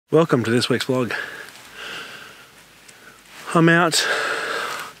Welcome to this week's vlog. I'm out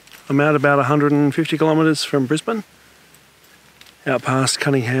about 150 kilometres from Brisbane, out past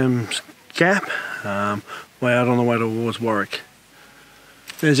Cunningham's Gap, way out on the way towards Warwick.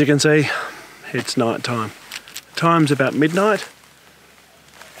 As you can see, it's night time. The time's about midnight,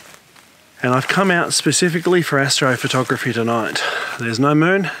 and I've come out specifically for astrophotography tonight. There's no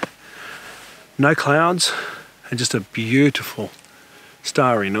moon, no clouds, and just a beautiful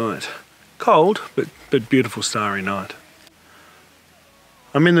starry night. Cold, but beautiful starry night.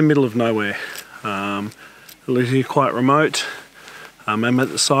 I'm in the middle of nowhere, literally quite remote. I'm at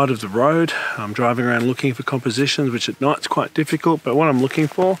the side of the road. I'm driving around looking for compositions, which at night's quite difficult, but what I'm looking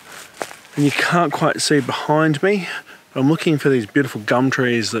for, and you can't quite see behind me, I'm looking for these beautiful gum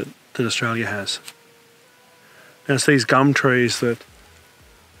trees that Australia has. Now it's these gum trees that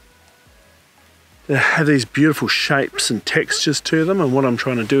they have these beautiful shapes and textures to them, and what I'm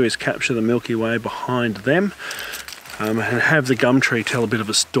trying to do is capture the Milky Way behind them, and have the gum tree tell a bit of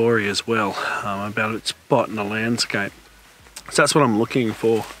a story as well about its spot in the landscape. So that's what I'm looking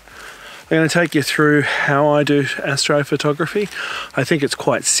for. I'm going to take you through how I do astrophotography. I think it's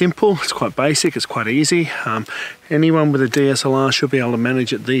quite simple, it's quite basic, it's quite easy. Anyone with a DSLR should be able to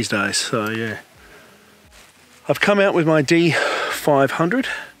manage it these days, so yeah. I've come out with my D500.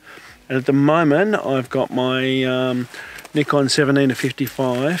 And at the moment, I've got my Nikon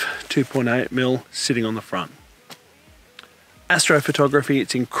 17-55 2.8mm sitting on the front. Astrophotography,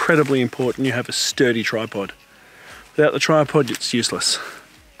 it's incredibly important you have a sturdy tripod. Without the tripod, it's useless.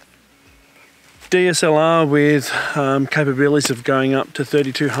 DSLR with capabilities of going up to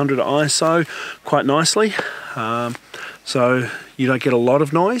 3200 ISO quite nicely, so you don't get a lot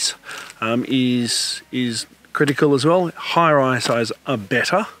of noise, is critical as well. Higher ISOs are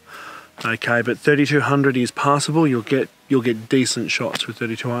better. Okay, but 3200 is passable. You'll get decent shots with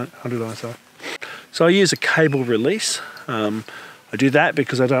 3200 ISO. So I use a cable release. I do that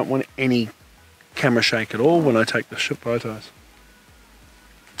because I don't want any camera shake at all when I take the photos.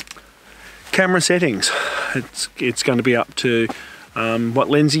 Camera settings. It's going to be up to what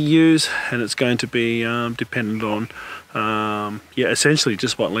lens you use, and it's going to be dependent on essentially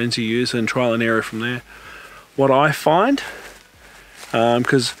just what lens you use, and trial and error from there. What I find,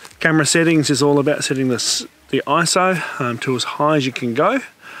 because camera settings is all about setting the ISO to as high as you can go,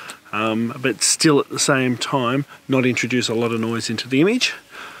 but still at the same time not introduce a lot of noise into the image.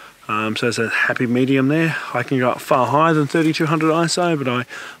 So there's a happy medium there. I can go up far higher than 3200 ISO, but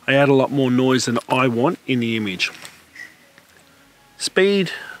I add a lot more noise than I want in the image.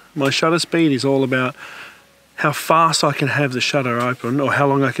 Speed, my shutter speed is all about how fast I can have the shutter open, or how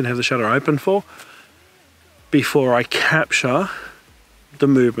long I can have the shutter open for, before I capture the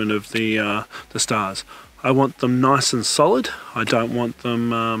movement of the stars. I want them nice and solid. I don't want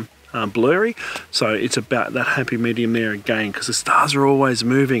them blurry. So it's about that happy medium there again, because the stars are always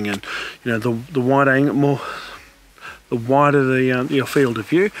moving, and you know the wide angle, the wider your field of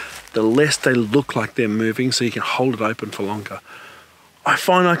view, the less they look like they're moving, so you can hold it open for longer. I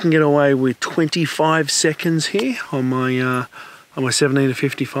find I can get away with 25 seconds here on my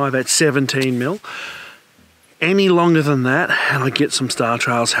 17-55 at 17mm. Any longer than that, and I get some star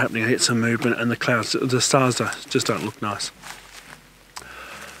trails happening, I get some movement, and the stars just don't look nice.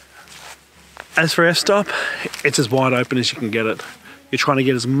 As for f-stop, it's as wide open as you can get it. You're trying to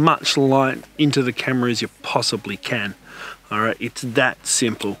get as much light into the camera as you possibly can. Alright, it's that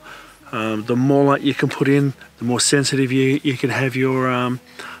simple. The more light you can put in, the more sensitive you can have your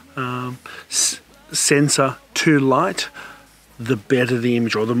sensor to light, the better the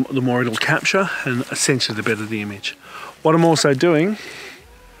image, or the more it'll capture, and essentially the better the image. What I'm also doing,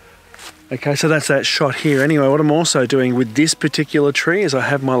 okay, so that's that shot here. Anyway, what I'm also doing with this particular tree is I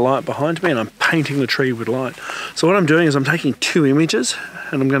have my light behind me and I'm painting the tree with light. So what I'm doing is I'm taking two images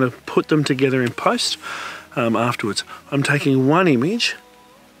and I'm going to put them together in post afterwards. I'm taking one image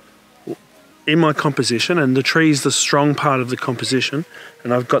in my composition, and the tree is the strong part of the composition,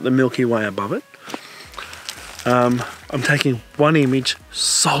 and I've got the Milky Way above it. I'm taking one image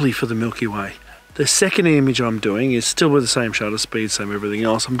solely for the Milky Way. The second image I'm doing is still with the same shutter speed, same everything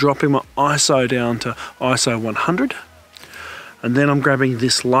else. I'm dropping my ISO down to ISO 100, and then I'm grabbing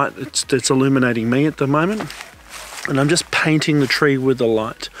this light that's illuminating me at the moment, and I'm just painting the tree with the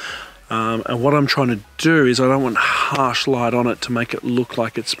light. And what I'm trying to do is I don't want harsh light on it to make it look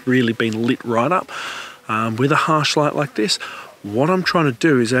like it's really been lit right up. With a harsh light like this, what I'm trying to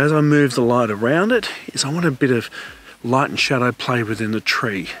do is, as I move the light around it, is I want a bit of light and shadow play within the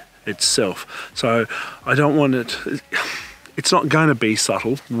tree itself. So I don't want it, it's not going to be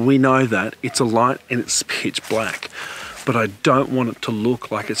subtle, we know that. It's a light and it's pitch black. but I don't want it to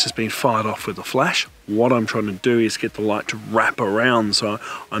look like it's just been fired off with a flash. What I'm trying to do is get the light to wrap around, so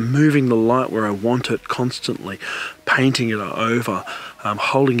I'm moving the light where I want it constantly, painting it over,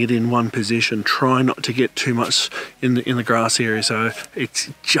 holding it in one position, try not to get too much in the grass area, so it's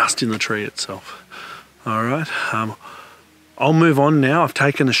just in the tree itself. All right, I'll move on now. I've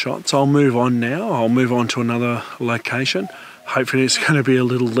taken the shots. I'll move on now. I'll move on to another location. Hopefully it's going to be a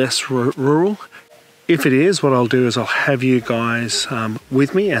little less rural. If it is, what I'll do is I'll have you guys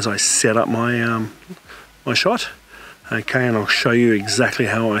with me as I set up my my shot. Okay, and I'll show you exactly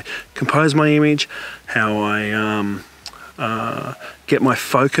how I compose my image, how I get my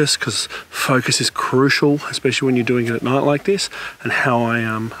focus, because focus is crucial, especially when you're doing it at night like this, and how I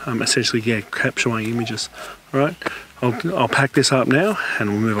essentially capture my images. All right, I'll pack this up now, and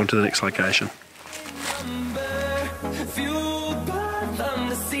we'll move on to the next location.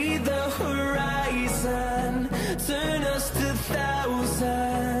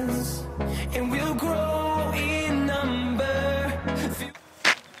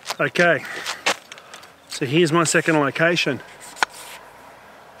 Okay, so here's my second location.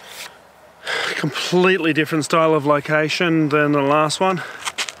 Completely different style of location than the last one.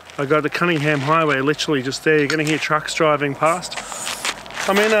 I got the Cunningham Highway literally just there. You're going to hear trucks driving past.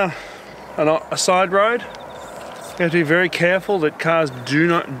 I'm in a side road. You have to be very careful that cars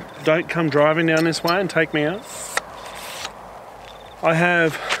don't come driving down this way and take me out. I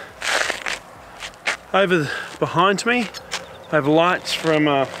have over behind me, I have lights from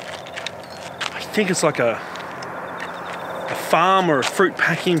I think it's like a farm or a fruit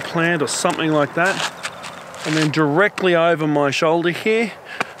packing plant or something like that. And then directly over my shoulder here,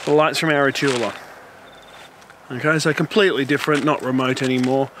 the lights from Aratula. Okay, so completely different, not remote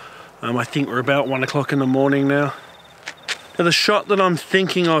anymore. I think we're about 1 o'clock in the morning now. Now the shot that I'm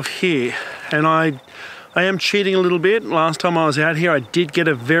thinking of here, and I am cheating a little bit. Last time I was out here, I did get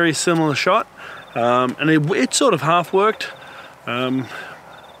a very similar shot, and it sort of half worked.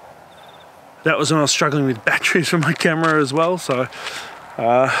 That was when I was struggling with batteries for my camera as well, so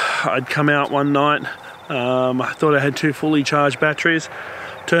I'd come out one night, I thought I had 2 fully charged batteries.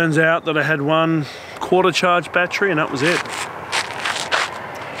 Turns out that I had 1 quarter charged battery, and that was it.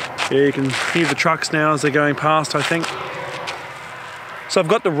 Yeah, you can hear the trucks now as they're going past, I think. So I've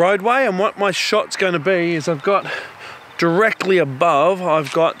got the roadway, and what my shot's going to be is I've got directly above,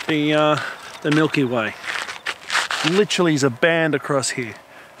 I've got the Milky Way. Literally is a band across here.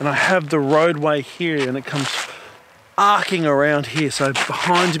 And I have the roadway here, and it comes arcing around here, so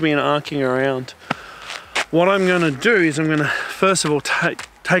behind me and arcing around. What I'm going to do is I'm going to first of all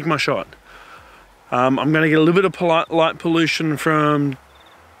take my shot. I'm going to get a little bit of light pollution from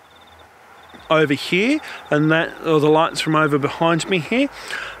over here, and or the lights from over behind me here.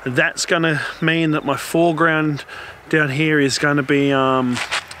 That's going to mean that my foreground down here is going to be not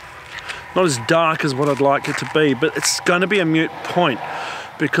as dark as what I'd like it to be, but it's going to be a moot point.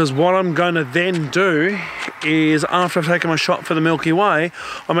 Because what I'm going to then do is, after I've taken my shot for the Milky Way,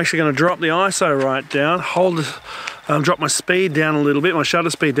 I'm actually going to drop the ISO right down, drop my speed down a little bit, my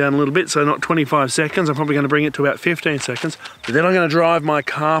shutter speed down a little bit, so not 25 seconds, I'm probably going to bring it to about 15 seconds. But then I'm going to drive my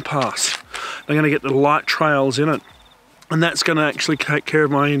car past. I'm going to get the light trails in it. And that's going to actually take care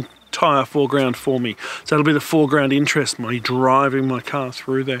of my entire foreground for me. So that'll be the foreground interest, my driving my car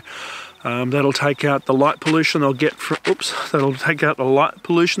through there. That'll take out the light pollution I'll get from, that'll take out the light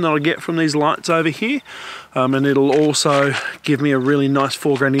pollution that I'll get from these lights over here. And it'll also give me a really nice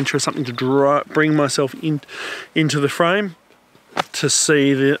foreground interest, something to bring myself into the frame to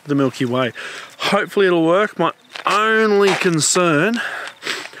see the Milky Way. Hopefully it'll work. My only concern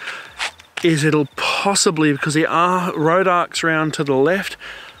is it'll possibly, because the road arcs around to the left,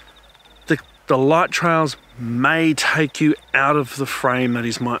 the light trails may take you out of the frame. That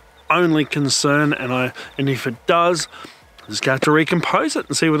is my only concern, and if it does, I'm just going to have to recompose it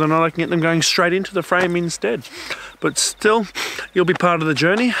and see whether or not I can get them going straight into the frame instead. But still, you'll be part of the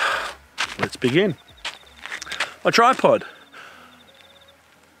journey. Let's begin. My tripod.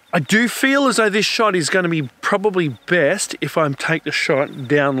 I do feel as though this shot is going to be probably best if I take the shot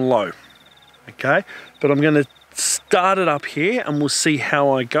down low. Okay, but I'm going to start it up here and we'll see how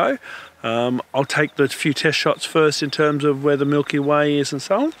I go. I'll take the few test shots first in terms of where the Milky Way is and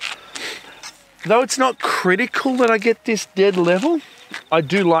so on. Though it's not critical that I get this dead level, I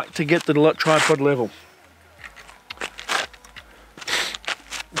do like to get the tripod level.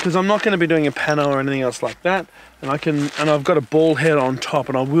 Because I'm not going to be doing a pano or anything else like that, and I've got a ball head on top,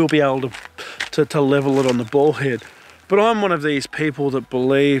 and I will be able to level it on the ball head. But I'm one of these people that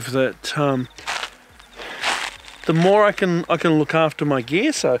believe that the more I can look after my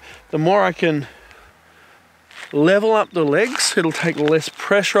gear, so the more I can level up the legs. It'll take less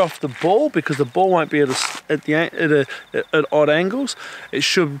pressure off the ball because the ball won't be at odd angles. It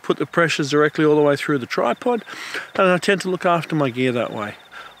should put the pressures directly all the way through the tripod, and I tend to look after my gear that way.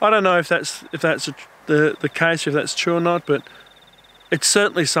 I don't know if that's the case, if that's true or not, but it's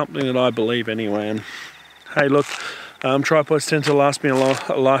certainly something that I believe anyway. And hey, look, tripods tend to last me a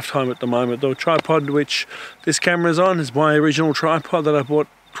lifetime at the moment. The tripod which this camera is on is my original tripod that I bought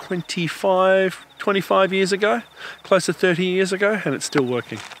 25 years ago, close to 30 years ago, and it's still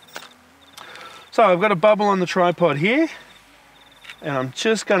working. So I've got a bubble on the tripod here, and I'm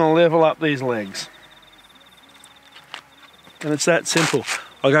just going to level up these legs. And it's that simple.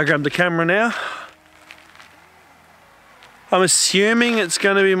 I'll go grab the camera now. I'm assuming it's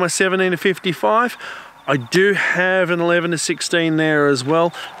going to be my 17 to 55. I do have an 11 to 16 there as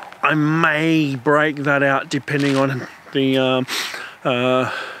well. I may break that out depending on the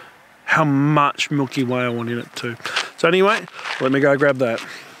how much Milky Way I want in it too. So anyway, let me go grab that.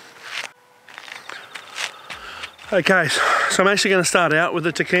 Okay, so I'm actually going to start out with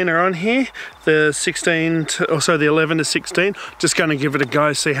the Tachyna on here, the 16 to, also the 11 to 16. Just going to give it a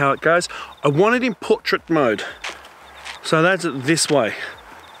go, see how it goes. I want it in portrait mode, so that's it this way.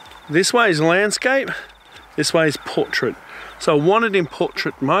 This way is landscape, this way is portrait. So I want it in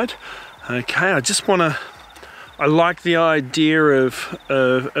portrait mode. Okay, I like the idea of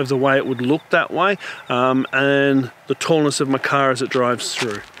the way it would look that way, and the tallness of my car as it drives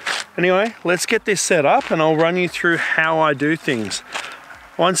through. Anyway, let's get this set up and I'll run you through how I do things.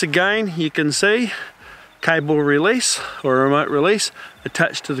 Once again, you can see cable release or remote release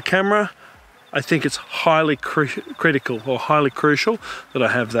attached to the camera. I think it's highly critical or highly crucial that I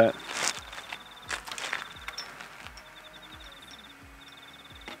have that.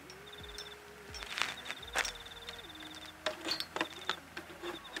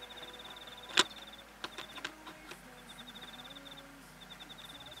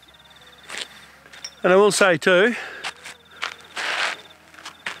 And I will say too,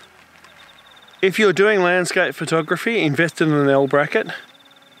 if you're doing landscape photography, invest in an L bracket.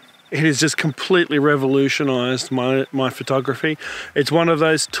 It has just completely revolutionized my photography. It's one of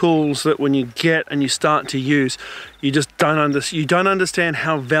those tools that when you get and you start to use, you just don't understand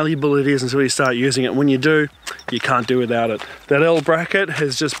how valuable it is until you start using it. When you do, you can't do without it. That L bracket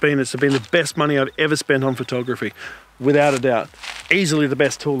has just been, it's been the best money I've ever spent on photography, without a doubt. Easily the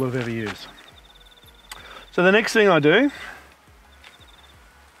best tool I've ever used. So the next thing I do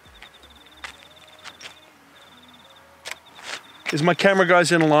is my camera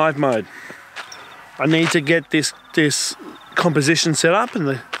goes in live mode. I need to get this composition set up,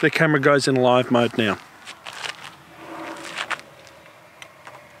 and the camera goes in live mode now.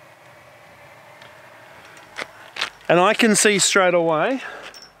 And I can see straight away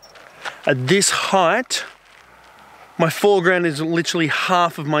at this height, my foreground is literally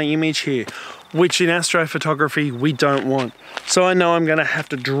half of my image here, which in astrophotography we don't want. So I know I'm going to have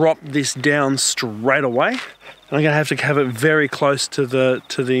to drop this down straight away, and I'm going to have it very close to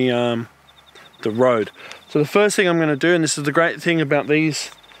the road. So the first thing I'm going to do, and this is the great thing about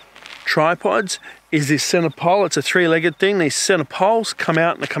these tripods, is this center pole. It's a three-legged thing. These center poles come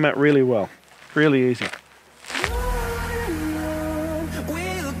out, and they come out really well, really easy.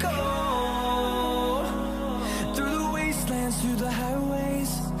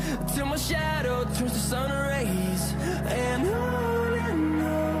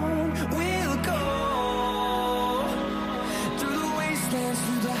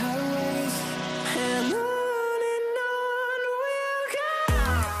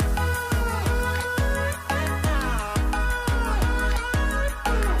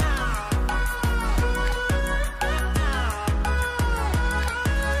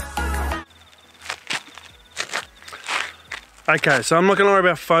 Okay, so I'm not going to worry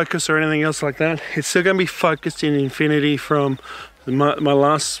about focus or anything else like that. It's still going to be focused in infinity from my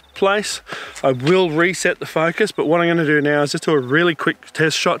last place. I will reset the focus, but what I'm going to do now is just do a really quick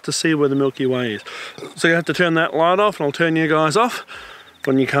test shot to see where the Milky Way is. So you have to turn that light off, and I'll turn you guys off.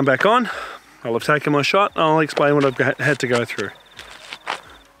 When you come back on, I'll have taken my shot, and I'll explain what I've had to go through.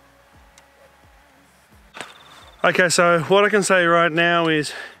 Okay, so what I can say right now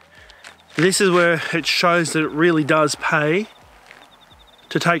is this is where it shows that it really does pay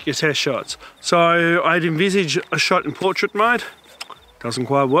to take your test shots. So I'd envisage a shot in portrait mode. Doesn't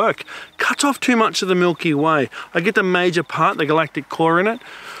quite work. Cuts off too much of the Milky Way. I get the major part, the galactic core in it,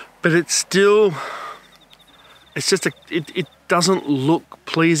 but it's still, it doesn't look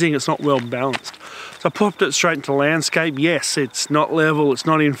pleasing. It's not well balanced. So I popped it straight into landscape. Yes, it's not level, it's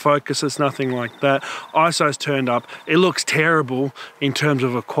not in focus, it's nothing like that. ISO's turned up. It looks terrible in terms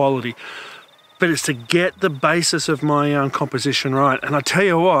of a quality. but it's to get the basis of my composition right. And I tell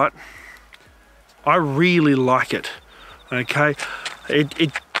you what, I really like it. Okay,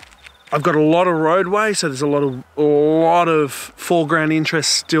 I've got a lot of roadway, so there's a lot of foreground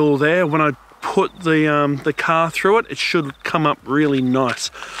interest still there. When I put the car through it, it should come up really nice.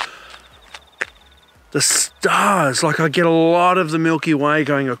 The stars, like I get a lot of the Milky Way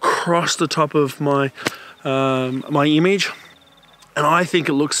going across the top of my my image, and I think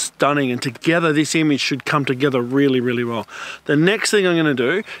it looks stunning, and together this image should come together really, really well. The next thing I'm going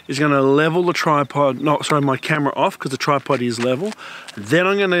to do is going to level the tripod, my camera off, because the tripod is level. Then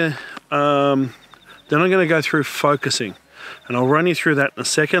I'm going to go through focusing, and I'll run you through that in a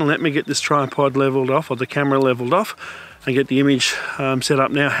second. Let me get this tripod leveled off, or the camera leveled off, and get the image set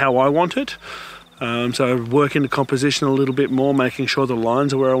up now how I want it. So work into composition a little bit more, making sure the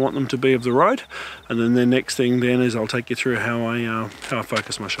lines are where I want them to be of the road. And then the next thing then is I'll take you through how I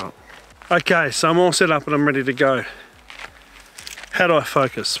focus my shot. Okay, so I'm all set up and I'm ready to go. How do I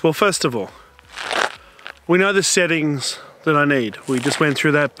focus? Well, first of all, we know the settings that I need. We just went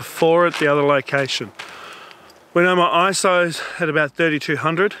through that before at the other location. We know my ISO's at about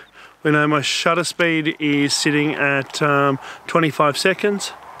 3200. We know my shutter speed is sitting at 25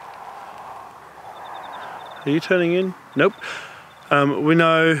 seconds. Are you turning in? Nope. We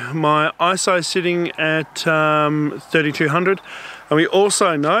know my ISO is sitting at 3200, and we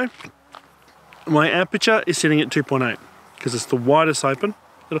also know my aperture is sitting at 2.8 because it's the widest open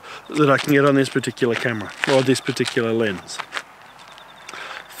that I can get on this particular camera or this particular lens.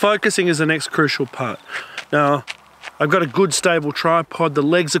 Focusing is the next crucial part. Now, I've got a good stable tripod. The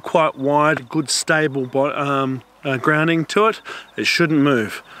legs are quite wide, good stable grounding to it. It shouldn't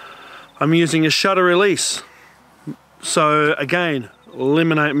move. I'm using a shutter release. So again,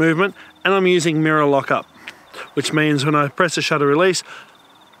 eliminate movement, and I'm using mirror lock up, which means when I press the shutter release,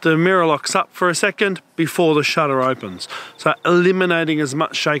 the mirror locks up for a second before the shutter opens. So eliminating as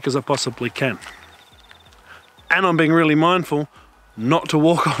much shake as I possibly can. And I'm being really mindful not to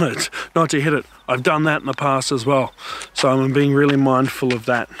walk on it, not to hit it. I've done that in the past as well. So I'm being really mindful of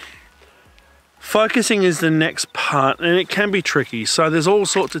that. Focusing is the next part, and it can be tricky. So there's all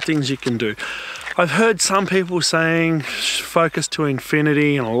sorts of things you can do. I've heard some people saying focus to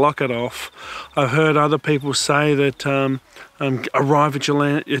infinity and lock it off. I've heard other people say that arrive at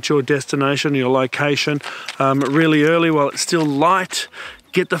your destination, your location, really early while it's still light.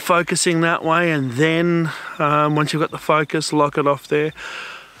 Get the focusing that way, and then once you've got the focus, lock it off there.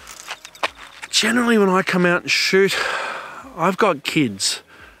 Generally, when I come out and shoot, I've got kids,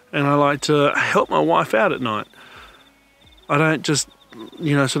 and I like to help my wife out at night. I don't just,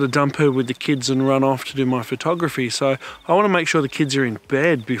 sort of dump her with the kids and run off to do my photography. So I want to make sure the kids are in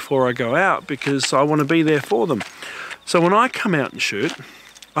bed before I go out, because I want to be there for them. So when I come out and shoot,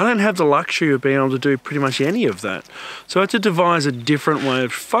 I don't have the luxury of being able to do pretty much any of that. So I have to devise a different way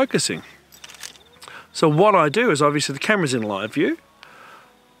of focusing. So what I do is, obviously the camera's in live view.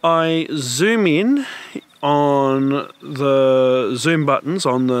 I zoom in on the zoom buttons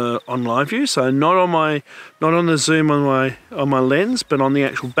on live view, so not on the zoom on my lens, but on the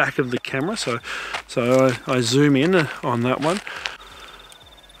actual back of the camera. So I zoom in on that one,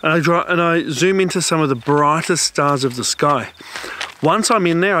 and I zoom into some of the brightest stars of the sky. Once I'm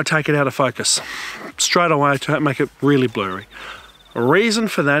in there, I take it out of focus straight away to make it really blurry. A reason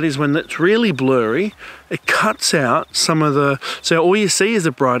for that is when it's really blurry, it cuts out some of the... So all you see is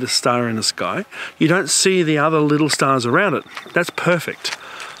the brightest star in the sky. You don't see the other little stars around it. That's perfect.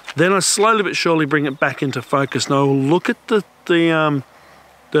 Then I slowly but surely bring it back into focus. Now I'll look at the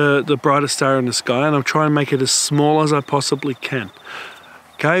brightest star in the sky, and I'll try and make it as small as I possibly can.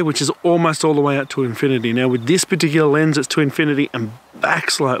 Okay, which is almost all the way out to infinity. Now with this particular lens, it's to infinity and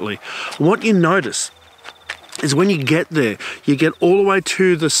back slightly. What you notice is when you get there, you get all the way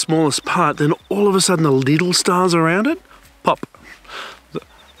to the smallest part, then all of a sudden the little stars around it pop.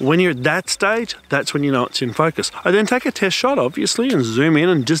 When you're at that stage, that's when you know it's in focus. I then take a test shot, obviously, and zoom in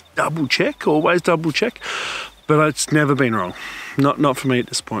and just double check, always double check, but it's never been wrong. Not for me at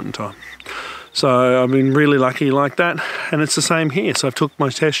this point in time. So I've been really lucky like that, and it's the same here. So I've took my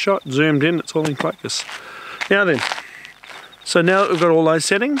test shot, zoomed in, it's all in focus. Now then, so now that we've got all those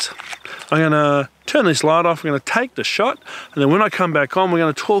settings, I'm going to turn this light off, I'm going to take the shot, and then when I come back on, we're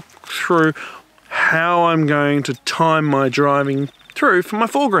going to talk through how I'm going to time my driving through for my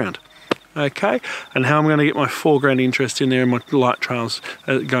foreground, okay, and how I'm going to get my foreground interest in there and my light trails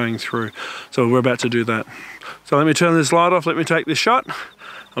going through. So we're about to do that. So let me turn this light off, let me take this shot.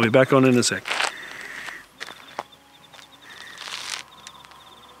 I'll be back on in a sec.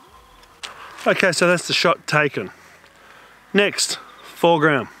 Okay, so that's the shot taken. Next,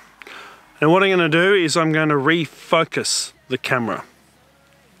 foreground. And what I'm going to do is I'm going to refocus the camera.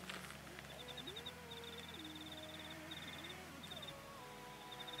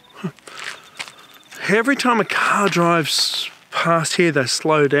 Every time a car drives past here, they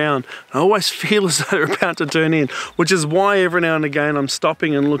slow down. I always feel as though they're about to turn in, which is why every now and again I'm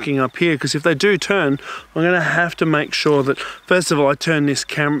stopping and looking up here, because if they do turn, I'm going to have to make sure that, first of all, I turn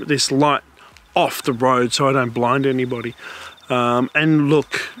this light off the road so I don't blind anybody. And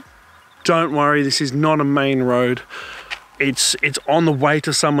look, don't worry, this is not a main road. It's on the way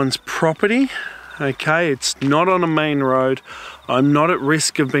to someone's property. Okay, it's not on a main road. I'm not at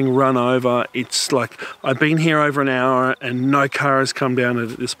risk of being run over. It's like I've been here over an hour and no car has come down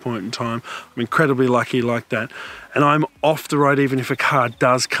at this point in time. I'm incredibly lucky like that. And I'm off the road even if a car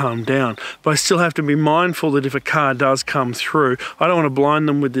does come down. But I still have to be mindful that if a car does come through, I don't want to blind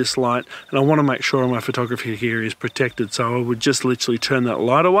them with this light, and I want to make sure my photography gear is protected. So I would just literally turn that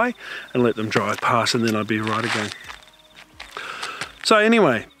light away and let them drive past, and then I'd be right again. So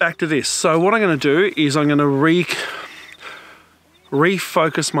anyway, back to this. So what I'm going to do is I'm going to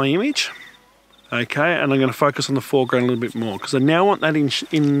refocus my image, okay, and I'm going to focus on the foreground a little bit more because I now want that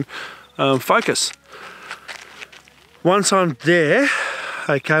in focus. Once I'm there,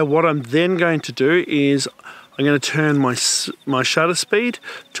 okay, what I'm then going to do is I'm going to turn my shutter speed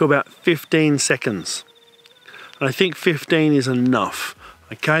to about 15 seconds. And I think 15 is enough.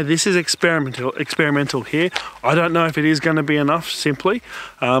 Okay, this is experimental here. I don't know if it is going to be enough, simply.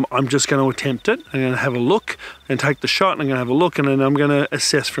 I'm just going to attempt it. I'm going to have a look and take the shot, and I'm going to have a look, and then I'm going to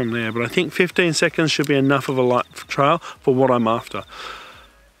assess from there. But I think 15 seconds should be enough of a light trail for what I'm after.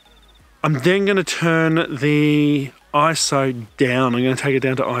 I'm then going to turn the ISO down. I'm going to take it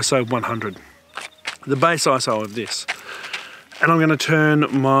down to ISO 100, the base ISO of this. And I'm going to turn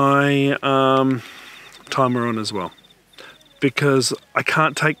my timer on as well, because I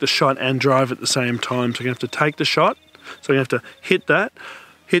can't take the shot and drive at the same time. So I'm going to have to take the shot. So I'm going to have to hit that,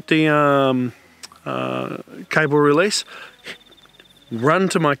 hit the cable release, run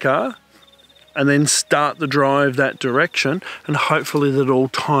to my car, and then start the drive that direction, and hopefully that all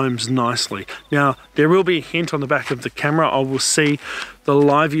times nicely. Now, there will be a hint on the back of the camera. I will see the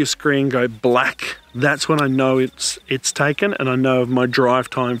live view screen go black. That's when I know it's taken, and I know of my drive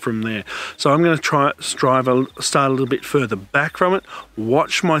time from there. So I'm going to start a little bit further back from it,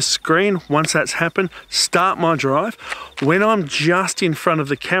 watch my screen. Once that's happened, start my drive. When I'm just in front of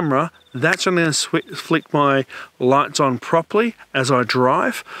the camera, that's when I'm going to flick my lights on properly as I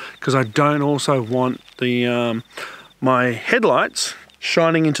drive, because I don't also want the my headlights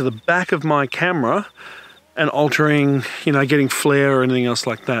shining into the back of my camera and altering, you know, getting flare or anything else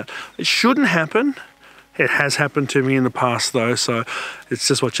like that. It shouldn't happen. It has happened to me in the past though, so it's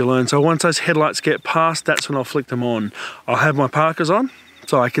just what you learn. So once those headlights get past, that's when I'll flick them on. I'll have my parkers on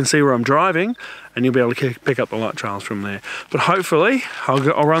so I can see where I'm driving, and you'll be able to pick up the light trails from there. But hopefully, I'll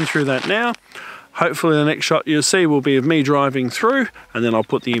run through that now. Hopefully the next shot you'll see will be of me driving through, and then I'll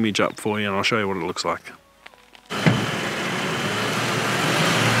put the image up for you and I'll show you what it looks like.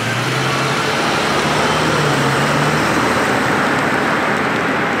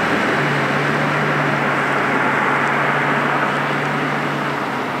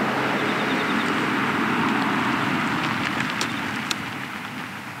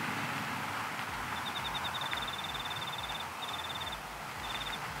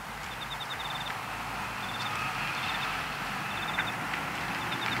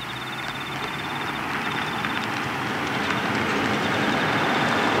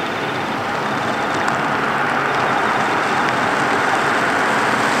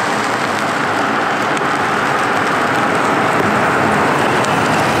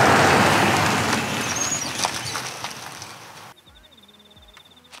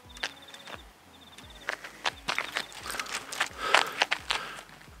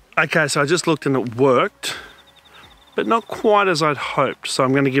 Okay, so I just looked and it worked, but not quite as I'd hoped. So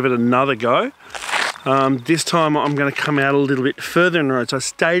I'm going to give it another go. This time I'm going to come out a little bit further in the road. So I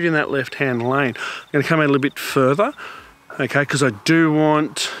stayed in that left-hand lane. I'm going to come out a little bit further, okay, because I do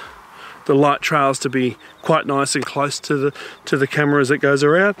want the light trails to be quite nice and close to the camera as it goes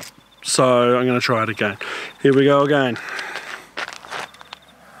around. So I'm going to try it again. Here we go again.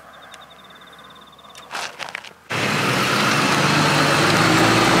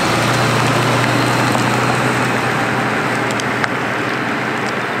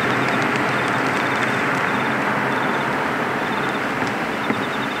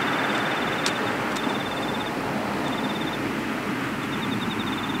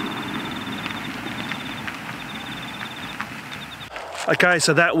 Okay,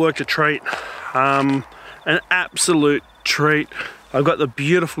 so that worked a treat, an absolute treat. I've got the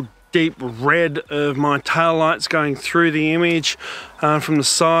beautiful deep red of my tail lights going through the image from the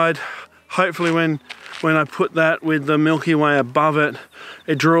side. Hopefully when I put that with the Milky Way above it,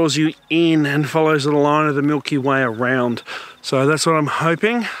 it draws you in and follows the line of the Milky Way around. So that's what I'm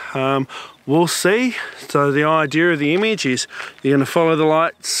hoping. We'll see. So the idea of the image is you're going to follow the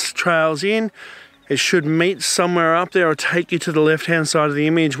lights trails in. It should meet somewhere up there or take you to the left hand side of the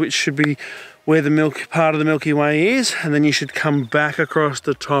image, which should be where the part of the Milky Way is, and then you should come back across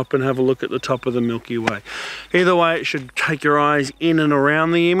the top and have a look at the top of the Milky Way. Either way, it should take your eyes in and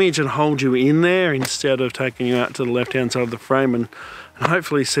around the image and hold you in there instead of taking you out to the left hand side of the frame and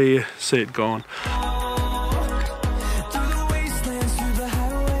hopefully see it gone.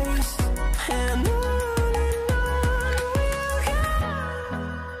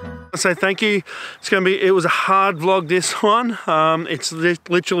 So thank you. It was a hard vlog, this one. It's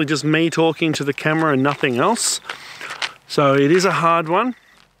literally just me talking to the camera and nothing else. So it is a hard one.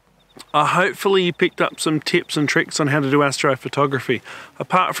 Hopefully you picked up some tips and tricks on how to do astrophotography.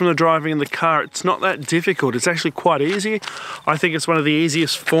 Apart from the driving in the car, it's not that difficult. It's actually quite easy. I think it's one of the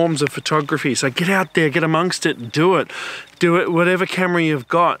easiest forms of photography. So get out there, get amongst it, do it. Do it, whatever camera you've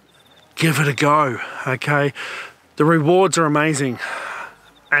got, give it a go, okay? The rewards are amazing.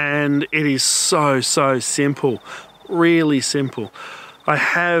 And it is so simple, really simple. I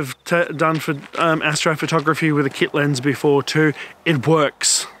have done for astrophotography with a kit lens before too. It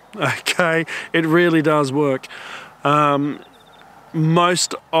works, okay? It really does work.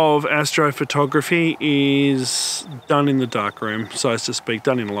 Most of astrophotography is done in the dark room, so to speak,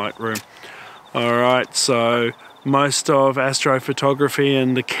 done in a light room. All right, so most of astrophotography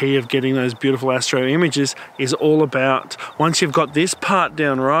and the key of getting those beautiful astro images is all about, once you've got this part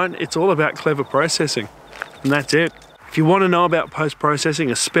down right, it's all about clever processing, and that's it. If you want to know about post-processing,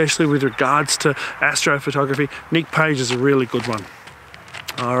 especially with regards to astrophotography, Nick Page is a really good one.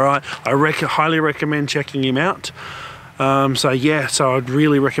 All right, I highly recommend checking him out. So I'd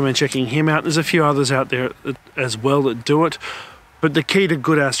really recommend checking him out. There's a few others out there as well that do it. But the key to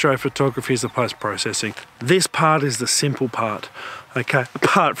good astrophotography is the post-processing. This part is the simple part, okay?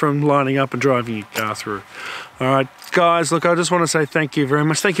 Apart from lining up and driving your car through. All right, guys, look, I just want to say thank you very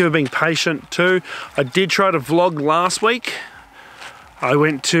much. Thank you for being patient too. I did try to vlog last week. I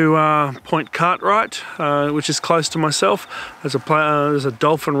went to Point Cartwright, which is close to myself. There's a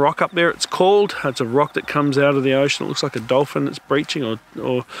dolphin rock up there, it's called. It's a rock that comes out of the ocean. It looks like a dolphin that's breaching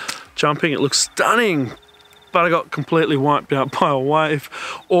or jumping. It looks stunning. But I got completely wiped out by a wave,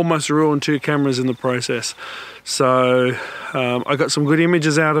 almost ruined 2 cameras in the process. So I got some good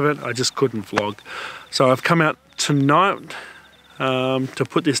images out of it, I just couldn't vlog. So I've come out tonight to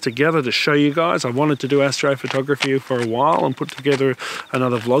put this together to show you guys. I wanted to do astrophotography for a while and put together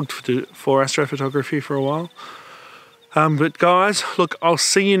another vlog for astrophotography for a while. But guys, look, I'll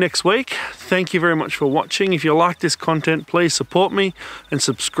see you next week. Thank you very much for watching. If you like this content, please support me and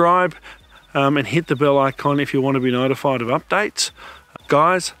subscribe. And hit the bell icon if you want to be notified of updates.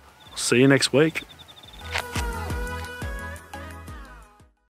 Guys, see you next week.